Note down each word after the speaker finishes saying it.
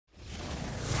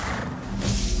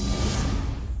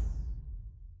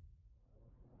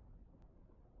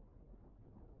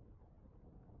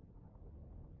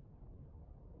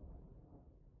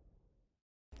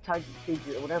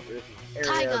tiger, whatever area,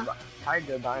 Taiga.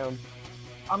 tiger biome.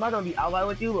 I'm not gonna be ally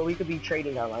with you, but we could be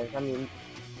trading allies. I mean,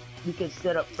 we could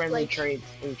set up friendly trades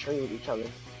and trade with each other.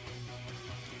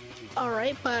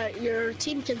 Alright, but your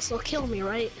team can still kill me,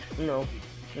 right? No,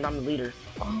 and I'm the leader.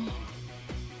 Oh.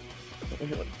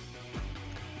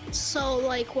 So,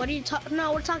 like, what are you talking?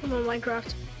 No, we're talking about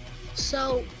Minecraft.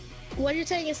 So, what you're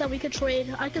saying is that we could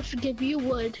trade. I could give you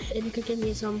wood, and you could give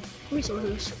me some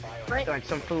resources, right? Like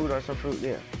some food or some fruit,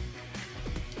 yeah.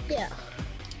 Yeah.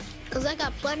 Cause I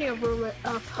got plenty of room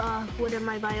of wood in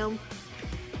my biome.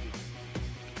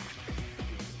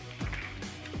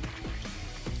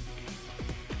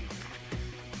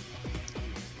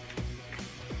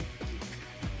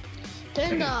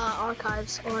 They're in the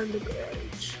archives or in the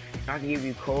garage. I can give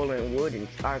you coal and wood and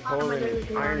coal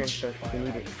and iron and stuff if you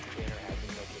need it.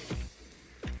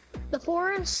 The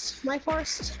forest, my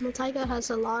taiga has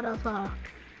a lot of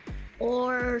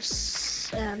ores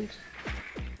and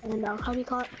how do you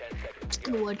call it?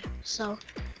 Wood. So,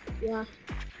 yeah.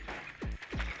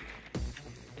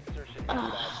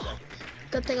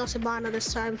 Good thing I was Sabana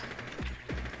this time.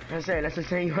 That's the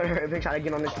thing. You want to try to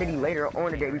get on the city later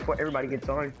on the day before everybody gets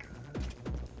on.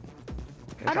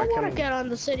 I don't want to get on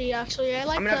the city actually. I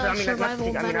like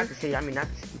survival better.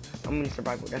 I mean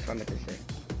survival. That's what I meant to say.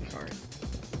 I'm sorry.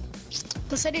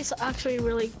 The city's actually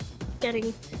really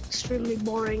getting extremely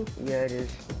boring. Yeah, it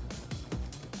is.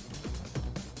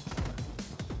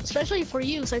 Especially for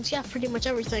you, since you have pretty much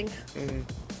everything.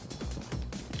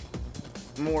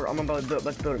 I'm about to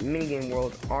let's build a minigame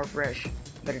world. All fresh.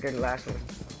 Better than the last one.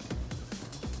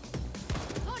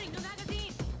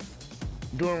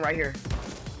 Doing right here.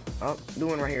 Oh,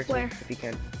 doing right here too, where? if you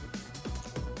can.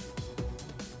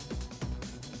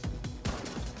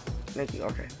 Thank you,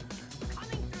 okay.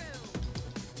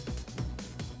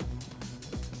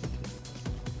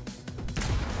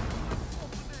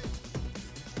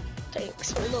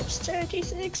 Thanks for those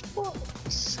 36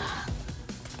 bucks.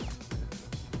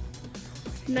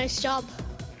 Nice job.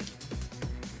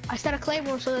 I set a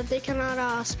claymore so that they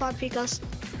cannot spawn peek us.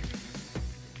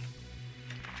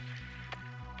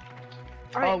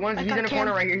 All right, oh, he's in the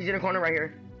corner right here. He's in the corner right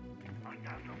here.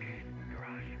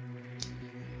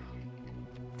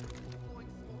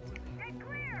 Get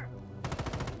clear.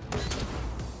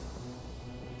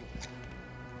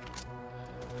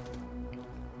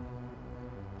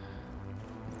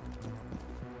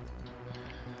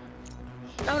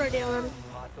 Already on.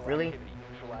 Really?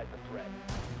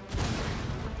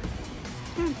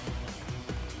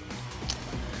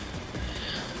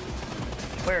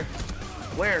 Where?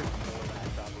 Where?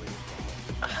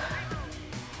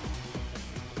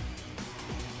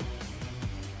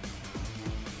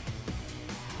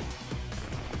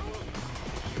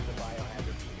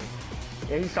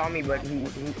 Yeah, he saw me, but he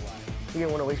didn't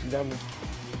want to waste his ammo.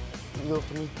 He go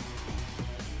for me.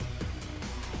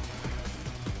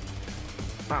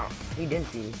 Wow, he didn't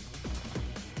see me.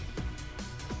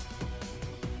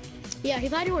 Yeah, he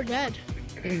thought you were dead.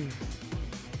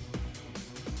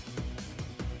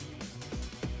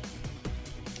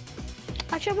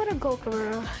 Actually, I'm gonna go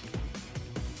for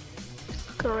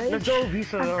garage. Let's go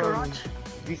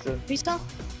Visa. Visa?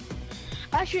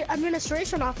 Actually,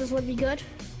 administration office would be good.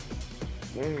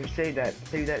 Save that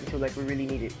until like we really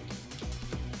need it.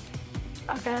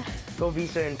 Okay. Go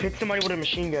Visa and pick somebody with a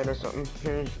machine gun or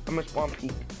something. I'm a spawn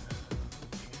peek.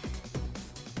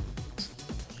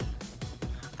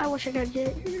 I wish I could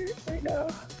get here right now.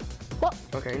 What?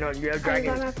 Okay, no, you're a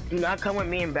dragon. Do not come with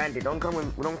me and Bandit. Don't come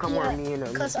with me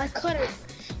and Cause I couldn't.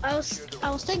 I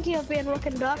was thinking of being Rook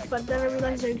and Duck, but then I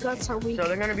realized their guns are weak. So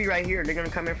they're gonna be right here. They're gonna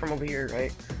come in from over here,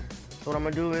 right? So what I'm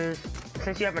gonna do is,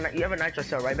 since you have a nitro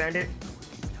cell, right, Bandit?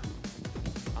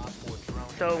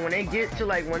 So when they get to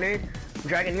like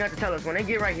Dragon, you have to tell us when they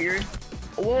get right here.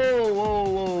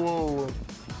 Whoa.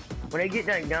 When they get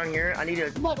down here, I need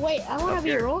to. But wait, I want to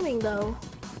be roaming though.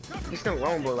 You still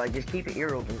roam, but like just keep your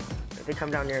ear open. If they come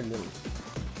down there, then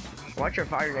watch your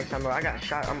fire next time. Bro. I got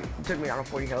shot. It took me down to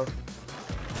 40 health.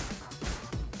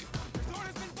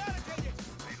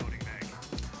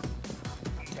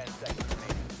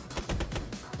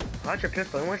 Watch your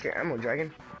pistol. And what's your ammo,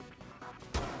 Dragon?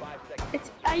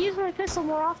 I use my pistol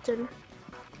more often.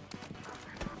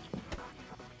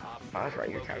 Oh, that's right.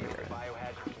 You're carrying it.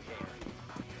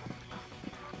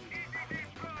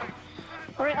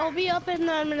 Alright, I'll be up in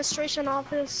the administration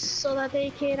office so that they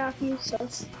cannot use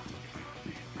us.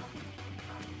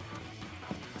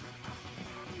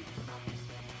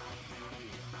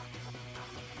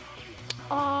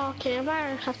 Okay, I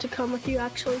might have to come with you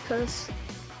actually, because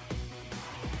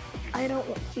I don't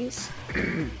want these.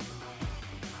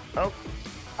 Oh.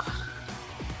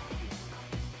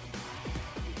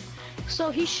 So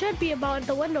he should be about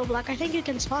the window, Black. I think you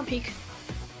can spawn peek.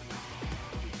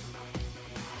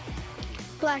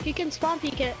 Black, you can spawn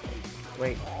peek it.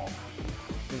 Wait.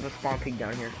 There's a spawn pig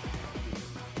down here.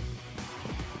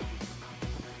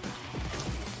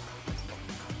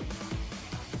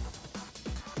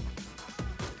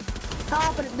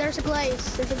 Oh, but there's a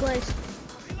glaze. There's a glaze.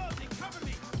 Reloading, cover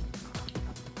me.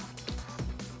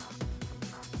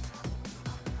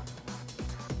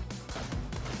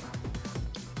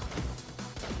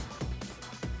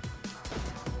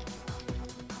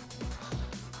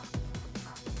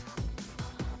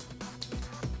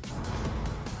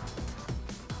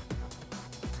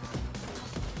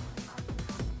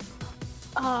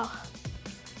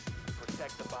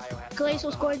 Protect the biohazard. Glaze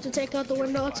was going to take out the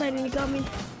window outside and he got me.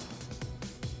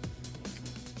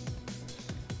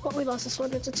 But we lost this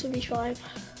one. It's a 2v5.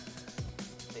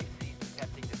 They've ceased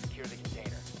attempting to secure the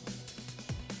container.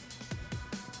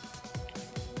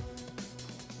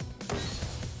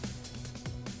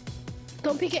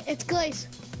 Don't peek it. It's glaze.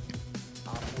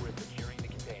 Op 4 is securing the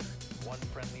container. One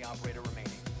friendly operator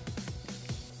remaining.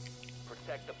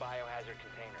 Protect the biohazard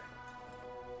container.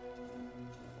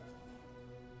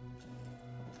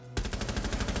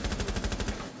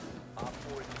 Op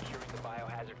 4 is securing the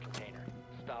biohazard container.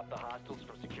 Stop the hostiles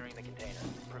from securing the container.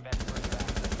 Prevent further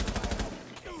access to the biohazard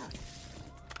container.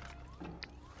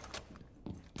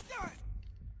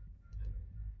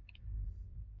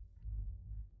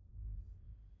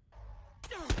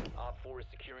 Op 4 is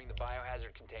securing the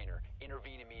biohazard container.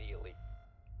 Intervene immediately.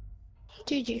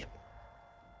 GG.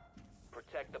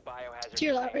 Protect the biohazard To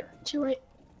your left. container. To your right.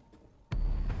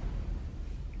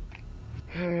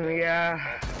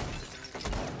 Yeah.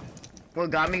 What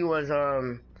got me was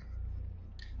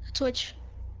Twitch.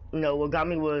 no, what got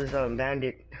me was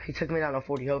Bandit. He took me down to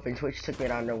 40 health and Twitch took me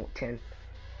down to 10.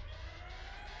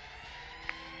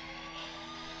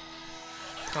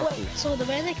 Wait, so the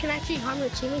bandit can actually harm your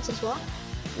teammates as well?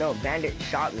 No, Bandit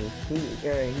shot me. He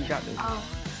shot me. Oh.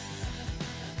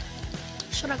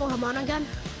 Should I go Hamana again?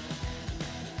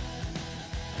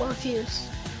 Or refuse?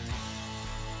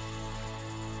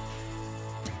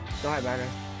 Go ahead, Banner.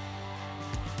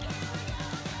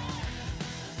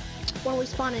 Where are we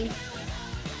spawning?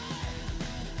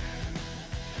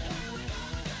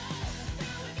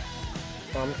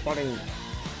 I'm spotting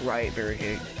right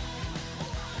barricade.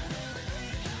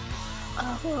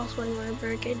 Who else went in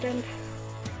barricade then?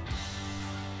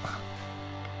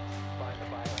 Find the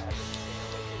biohazard container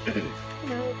location.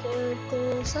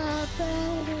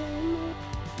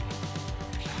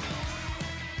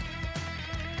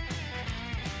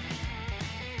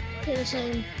 Okay, the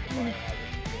same. In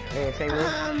the same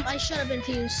room? I should have been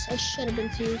fused. I should have been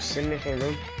fused. In the same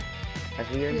room? That's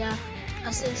weird. Yeah.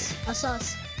 That's this. That's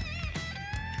us.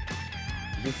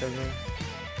 Decent room.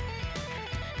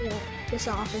 Yeah. This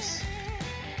office.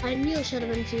 I knew I should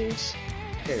have been fused.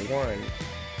 Okay, one.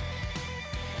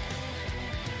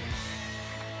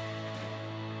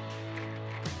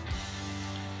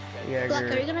 Yeah, Black, are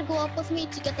you you're... gonna go up with me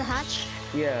to get the hatch?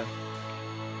 Yeah.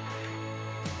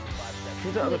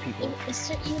 Who's the other people? Is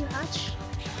there even a hatch?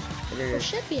 There There's...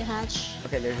 should be a hatch.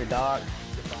 Okay, there's a dog.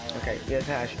 Okay, yeah, it's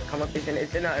a hash. Come up, it's in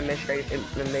the administration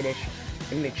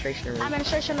room.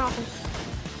 Administration office.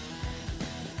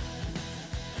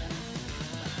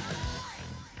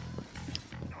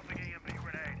 Tossing EMP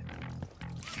grenade.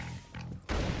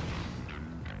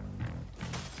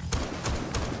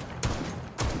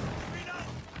 Reload.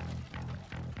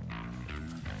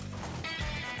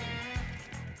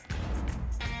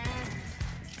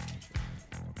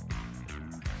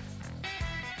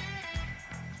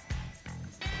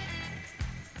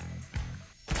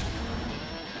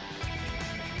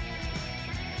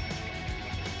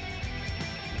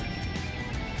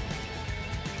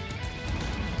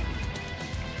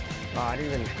 Oh, I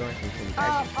didn't even destroy anything.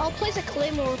 I'll place a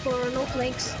claymore for no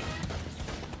flanks.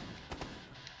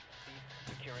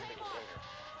 Securing the container.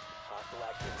 Hostile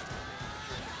activity.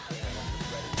 Securing the container once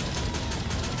it's ready.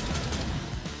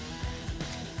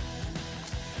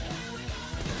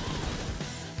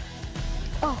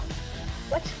 Oh,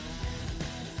 what?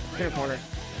 In the corner.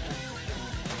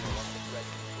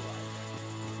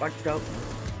 Watch dope.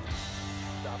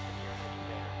 Stop securing the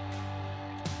container.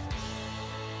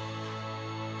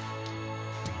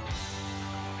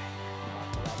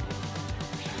 Hostile activity.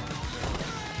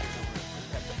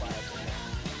 Protect the biocontainer.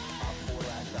 Op 4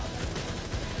 last operator.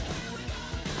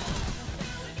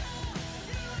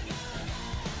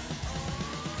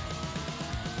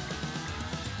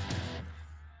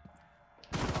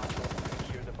 Hostile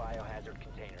secure the biohazard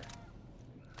container.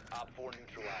 Op 4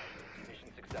 neutralized. Mission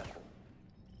successful.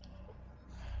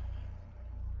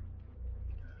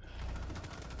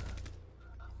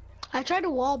 I tried to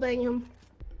wallbang him.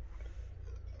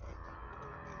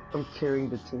 I'm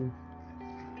carrying the team.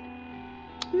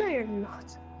 No, you're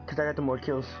not. Cause I got the more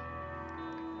kills.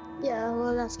 Yeah,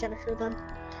 well, that's kind of true then.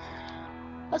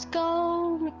 Let's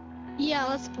go. Yeah,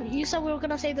 let's. You said we were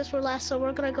gonna save this for last, so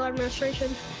we're gonna go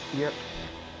administration. Yep.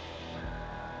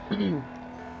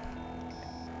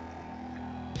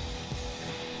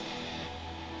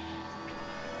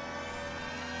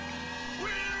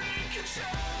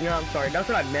 Yeah, I'm sorry. That's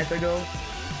what I meant to go.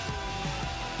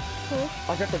 Cool. I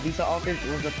was at the visa office.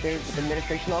 It was upstairs with the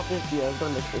administration office. Yeah, I was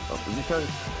going to the administration office because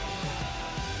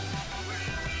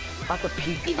I have to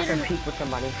peek. I can peek with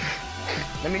somebody.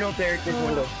 Let me know if they're at this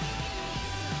window.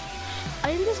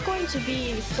 I think it's going to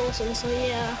be closer, so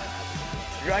yeah.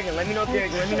 Dragon, let me know if they're.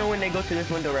 Let me know when they go to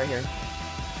this window right here.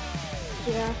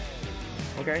 Yeah.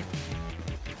 Okay.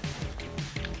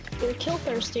 You're kill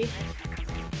thirsty.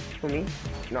 For me?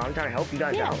 No, I'm trying to help you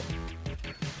guys Yeah. out.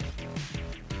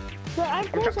 But I'm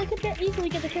close. I could easily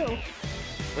get the kill.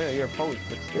 Well, you're opposed,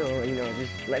 but still, you know,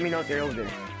 just let me know if they're over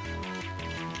there.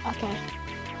 Okay.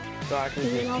 So I can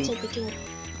And then just I'll peek. take the kill.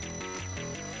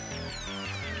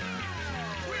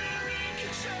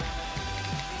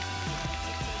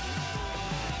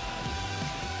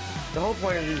 The whole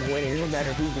point of this winning, it doesn't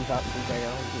matter who's in top of this right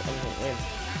now. I'm gonna win.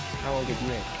 I won't get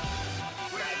you in.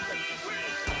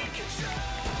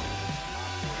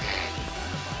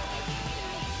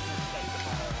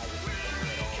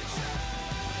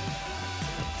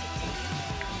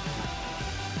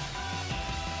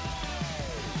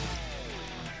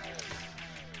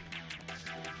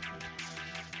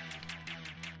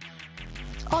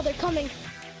 Oh, they're coming.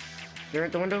 You're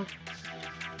at the window?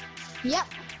 Yep.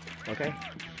 Okay.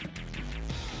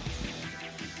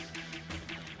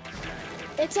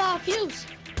 It's Fuse.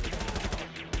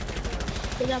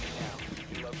 Good up.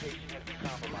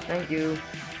 Thank you.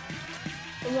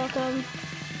 You're welcome.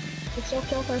 I'm so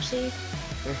kill thirsty.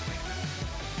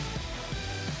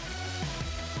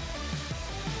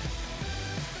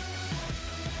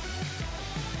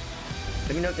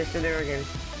 Let me know if they're still there again.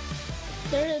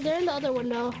 They're in the other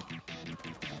window.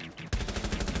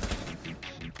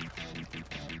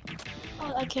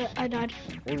 Oh, I can't. I died.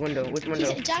 Which window? Which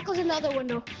window? Jackal's in the other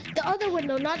window. The other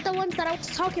window, not the ones that I was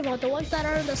talking about. The ones that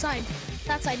are on the side.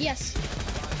 That side, yes.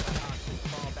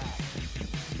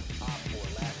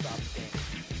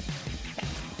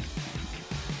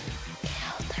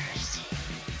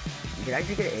 Did I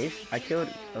just get an ace? I killed.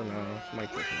 Oh no, my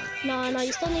kill somebody. No,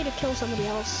 you still need to kill somebody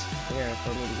else. Yeah,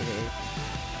 so I need to get an ace.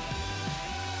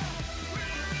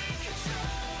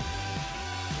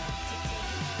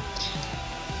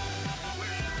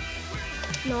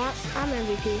 No, I'm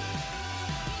MVP.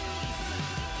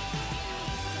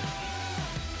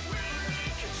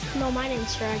 No, my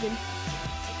name's Dragon.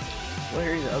 Well,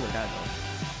 here's the other guy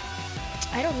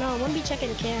though. I don't know. I'm gonna be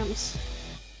checking cams.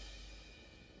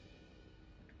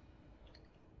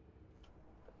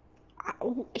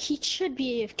 He should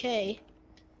be AFK.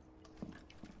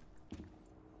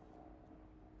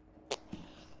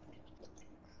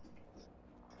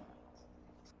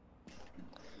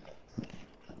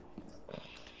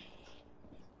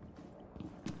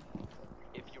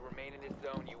 If you remain in this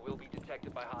zone, you will be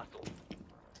detected by hostiles.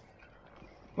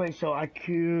 Wait, so I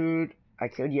killed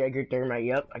Jaeger Thermite.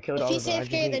 Yep, I killed If all he's of them.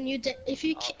 AFK, then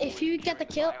if you get the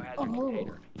kill, oh,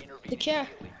 the kill.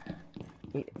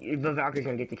 The Valkyrie's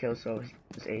gonna get the kill, so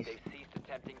it's ace. They've ceased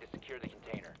attempting to secure the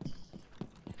container.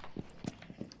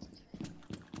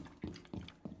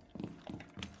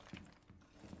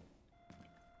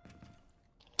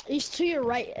 He's to your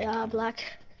right, Black.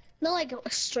 Not like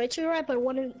straight to your right, but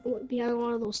behind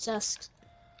one of those desks.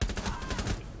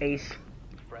 Ace.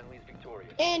 Friendly's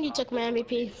victorious. And you took my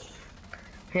MVP.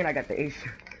 And I got the ace.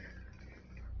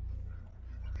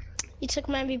 You took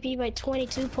my MVP by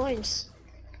 22 points.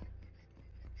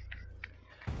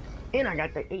 And I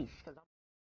got the ace.